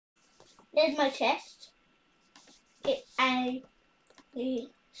There's my chest. It's a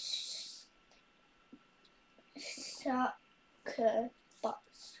sucker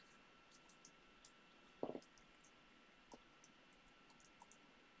box.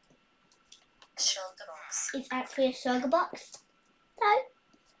 Shulker box. It's actually a sugar box.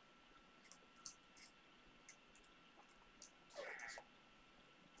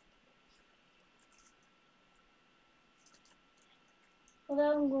 So,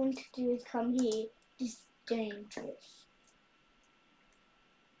 what I'm going to do is come here. This is dangerous.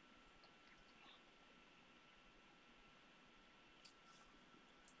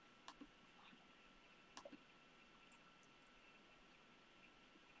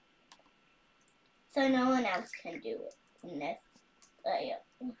 So no one else can do it unless they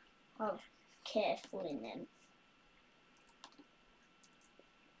are careful in them.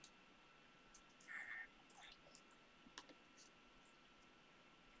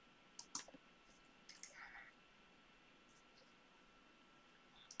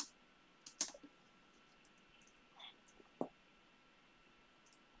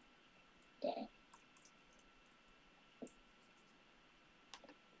 There.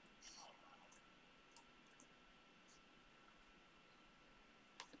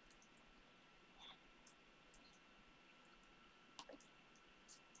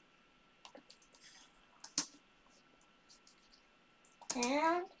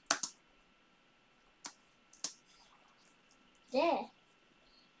 And there.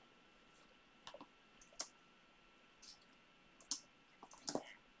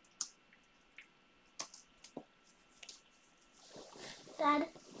 Dad,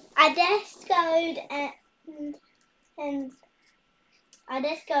 I just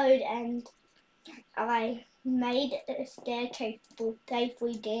goed and I made a staircase for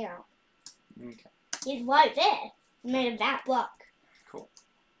safely down. Okay. It's right there. Made of that block. Cool.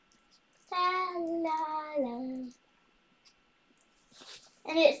 La la la.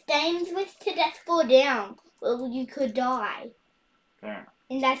 And it's dangerous to just fall down. Well, you could die. Fair enough.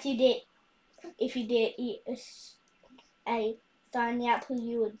 Unless you did, if you did eat a shiny apple,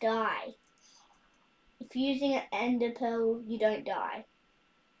 you would die. If you're using an ender pearl, you don't die.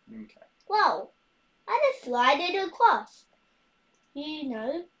 Okay. Whoa! I just slide it across. You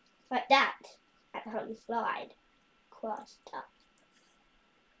know, like that. That's how you slide across stuff.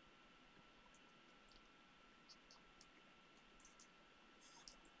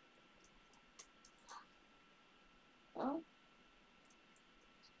 Oh.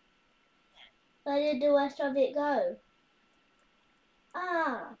 Where did the rest of it go?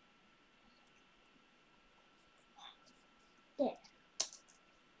 Ah. There.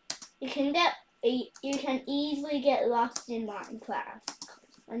 You can easily get lost in Minecraft,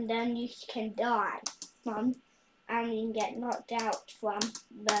 and then you can die from, and you can get knocked out from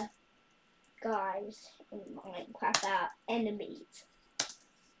the guys in Minecraft, our enemies.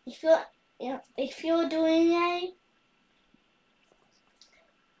 If you're doing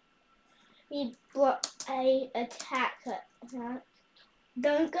you brought a attack,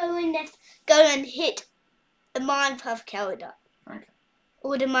 don't go in there. Go and hit the Minecraft killer. Okay.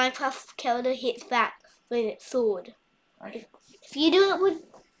 Or the Minecraft killer hits back with its sword. Okay. If you do it with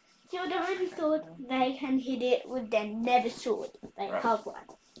your sword, they can hit it with their nether sword. They Right. have one.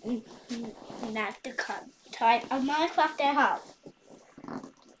 And that's the type of Minecraft they have.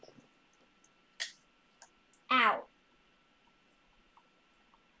 Ow.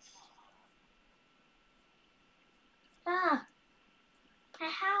 Ah.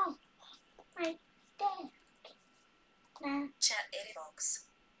 Ow. My desk. Nah. Chat edit box.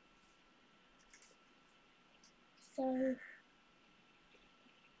 So.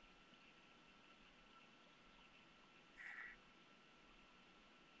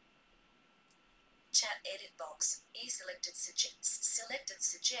 Chat edit box. Selected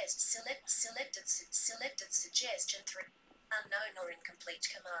suggestion 3. Unknown or incomplete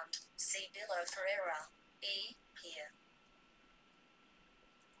command. See below for error. Here.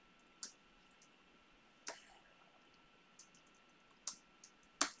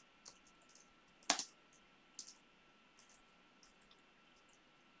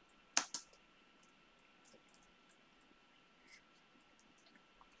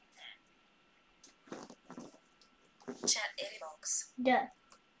 Chat edit box. Yeah.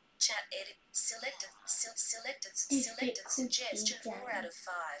 Chat edit selected suggestion 4 out of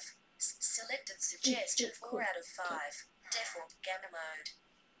 5. Selected suggestion 4 out of 5. Default gamma mode.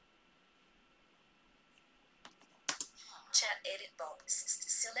 Chat edit box.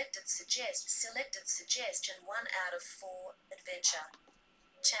 Selected suggestion 1 out of 4. Adventure.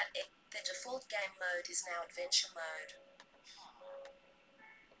 The default game mode is now adventure mode.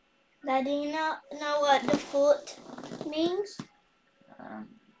 Now, do you know what default means?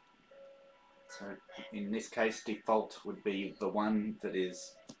 So in this case, default would be the one that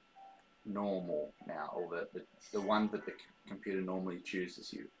is normal now, or the one that the computer normally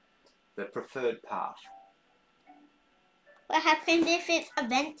chooses you. The preferred path. What happens if it's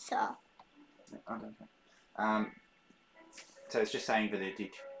adventure? I don't know. So it's just saying that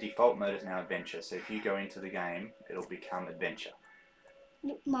the default mode is now adventure. So if you go into the game, it'll become adventure.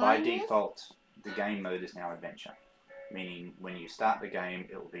 By default, the game mode is now adventure. Meaning when you start the game,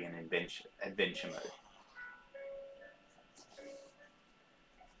 it'll be an adventure mode.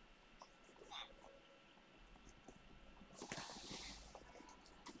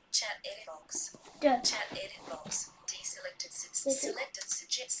 Chat edit box. Duh. Chat edit box. Deselected. Selected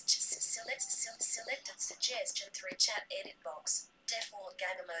suggestion 3. Chat edit box. Default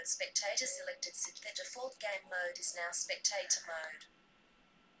gamer mode. Spectator selected. The default game mode is now spectator mode.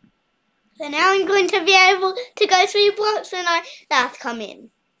 So now I'm going to be able to go through blocks when I last come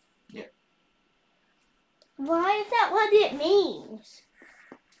in. Yeah. Why is that what it means?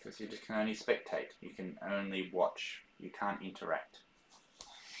 Because you just can only spectate. You can only watch. You can't interact.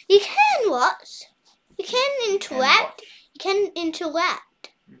 You can watch. You can interact. watch. You can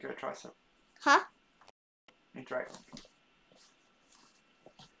interact. Go try some. Huh? Interact.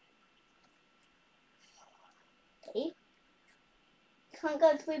 See? Can't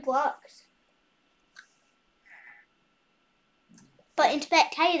go through blocks. But in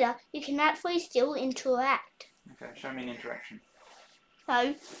spectator, you can actually still interact. Okay, show me an interaction.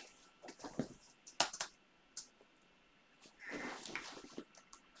 So,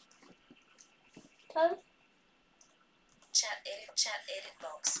 Chat edit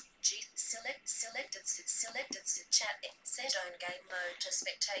box. Selected chat set on game mode to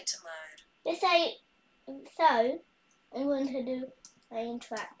spectator mode. let's say, so, I'm going to do an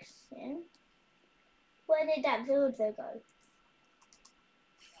interaction. Where did that villager go?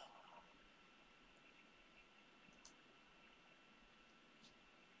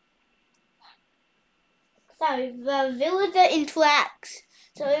 So, the villager interacts.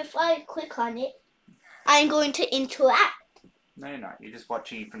 So if I click on it, I'm going to interact. No, you're not. You're just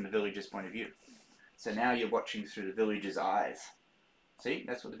watching from the villager's point of view. So now you're watching through the villager's eyes. See?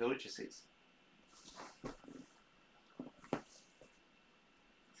 That's what the villager sees.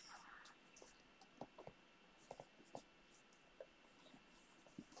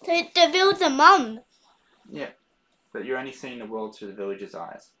 So it reveals the mum. Yeah. But you're only seeing the world through the villager's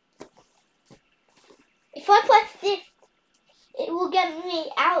eyes. If I press this, it will get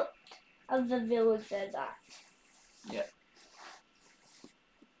me out of the villager's eyes. Yeah.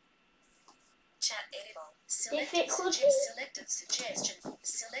 Chat edit box. Difficulty? Selected suggestion.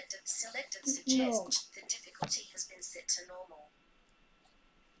 Selected suggestion. No. The difficulty has been set to normal.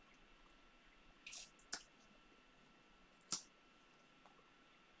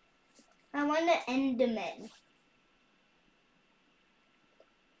 I want an Enderman.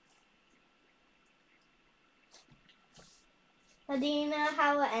 So do you know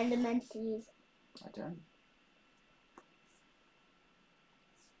how an Enderman sees? I don't.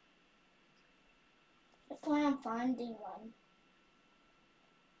 That's why I'm finding one.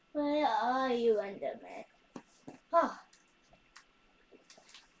 Where are you, Enderman? Oh.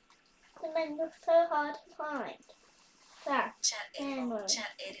 Enderman looks so hard to find. There. Chat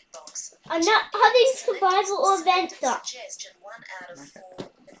edit box. I'm not having survival or adventure. Suggestion 1 out of 4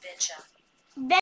 adventure.